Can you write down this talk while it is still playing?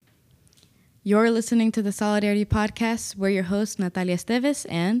You're listening to the Solidarity Podcast. We're your hosts, Natalia Esteves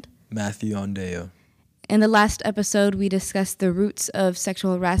and Matthew Ondeo. In the last episode, we discussed the roots of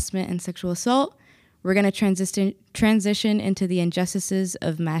sexual harassment and sexual assault. We're going to transition into the injustices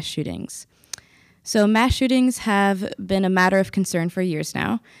of mass shootings. So mass shootings have been a matter of concern for years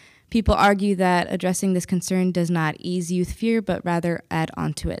now. People argue that addressing this concern does not ease youth fear, but rather add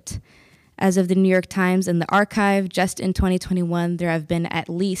on to it. As of the New York Times and the Archive, just in 2021, there have been at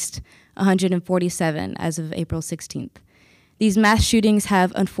least 147 as of April 16th. These mass shootings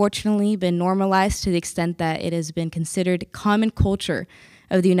have unfortunately been normalized to the extent that it has been considered common culture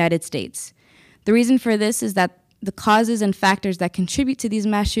of the United States. The reason for this is that the causes and factors that contribute to these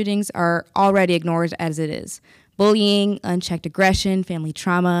mass shootings are already ignored as it is. Bullying, unchecked aggression, family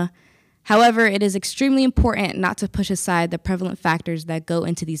trauma. However, it is extremely important not to push aside the prevalent factors that go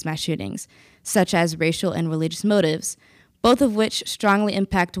into these mass shootings, such as racial and religious motives, both of which strongly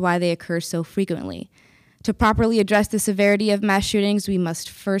impact why they occur so frequently. To properly address the severity of mass shootings, we must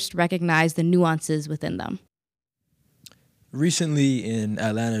first recognize the nuances within them. Recently in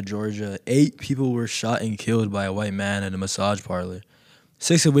Atlanta, Georgia, 8 people were shot and killed by a white man at a massage parlor,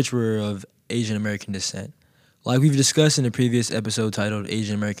 6 of which were of Asian American descent. Like we've discussed in a previous episode titled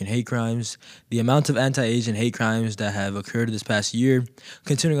Asian American Hate Crimes, the amount of anti-Asian hate crimes that have occurred this past year,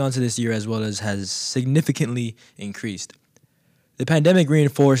 continuing on to this year as well as has significantly increased. The pandemic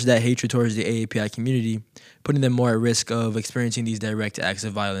reinforced that hatred towards the AAPI community, putting them more at risk of experiencing these direct acts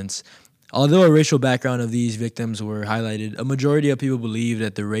of violence. Although a racial background of these victims were highlighted, a majority of people believe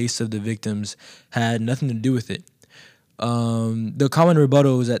that the race of the victims had nothing to do with it. The common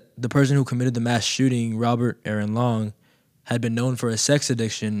rebuttal was that the person who committed the mass shooting, Robert Aaron Long, had been known for a sex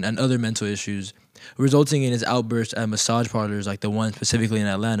addiction and other mental issues, resulting in his outbursts at massage parlors like the one specifically in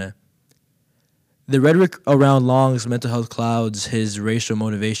Atlanta. The rhetoric around Long's mental health clouds his racial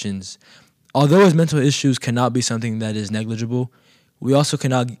motivations. Although his mental issues cannot be something that is negligible, we also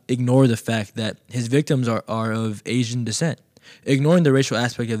cannot ignore the fact that his victims are of Asian descent. Ignoring the racial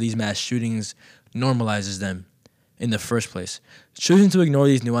aspect of these mass shootings normalizes them in the first place. Choosing to ignore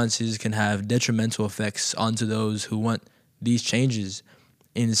these nuances can have detrimental effects onto those who want these changes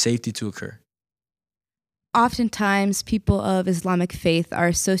in safety to occur. Oftentimes, people of Islamic faith are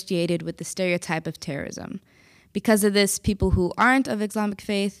associated with the stereotype of terrorism. Because of this, people who aren't of Islamic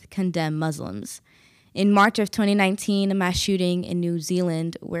faith condemn Muslims. In March of 2019, a mass shooting in New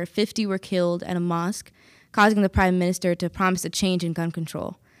Zealand where 50 were killed at a mosque, causing the Prime Minister to promise a change in gun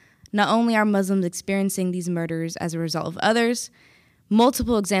control. Not only are Muslims experiencing these murders as a result of others,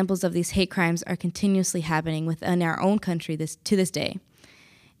 multiple examples of these hate crimes are continuously happening within our own country to this day.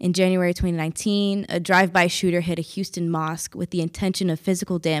 In January 2019, a drive-by shooter hit a Houston mosque with the intention of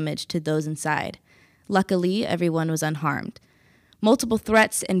physical damage to those inside. Luckily, everyone was unharmed. Multiple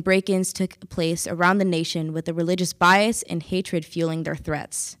threats and break-ins took place around the nation with a religious bias and hatred fueling their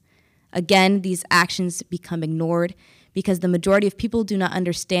threats. Again, these actions become ignored because the majority of people do not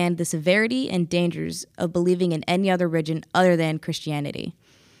understand the severity and dangers of believing in any other religion other than Christianity.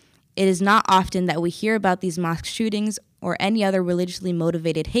 It is not often that we hear about these mosque shootings or any other religiously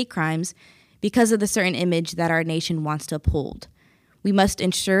motivated hate crimes because of the certain image that our nation wants to uphold. We must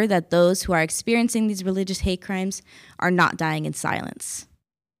ensure that those who are experiencing these religious hate crimes are not dying in silence.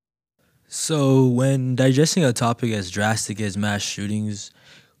 So when digesting a topic as drastic as mass shootings,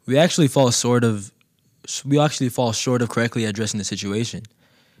 we actually fall short of correctly addressing the situation.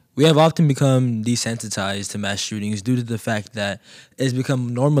 We have often become desensitized to mass shootings due to the fact that it has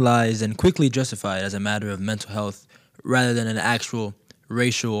become normalized and quickly justified as a matter of mental health rather than an actual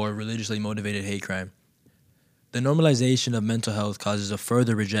racial or religiously motivated hate crime. The normalization of mental health causes a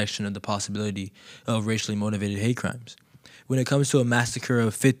further rejection of the possibility of racially motivated hate crimes. When it comes to a massacre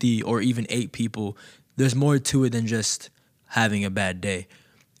of 50 or even 8 people, there's more to it than just having a bad day.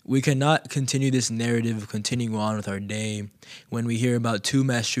 We cannot continue this narrative of continuing on with our day when we hear about 2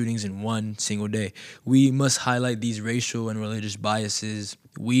 mass shootings in one single day. We must highlight these racial and religious biases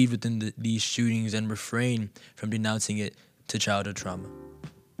weaved within these shootings and refrain from denouncing it to childhood trauma.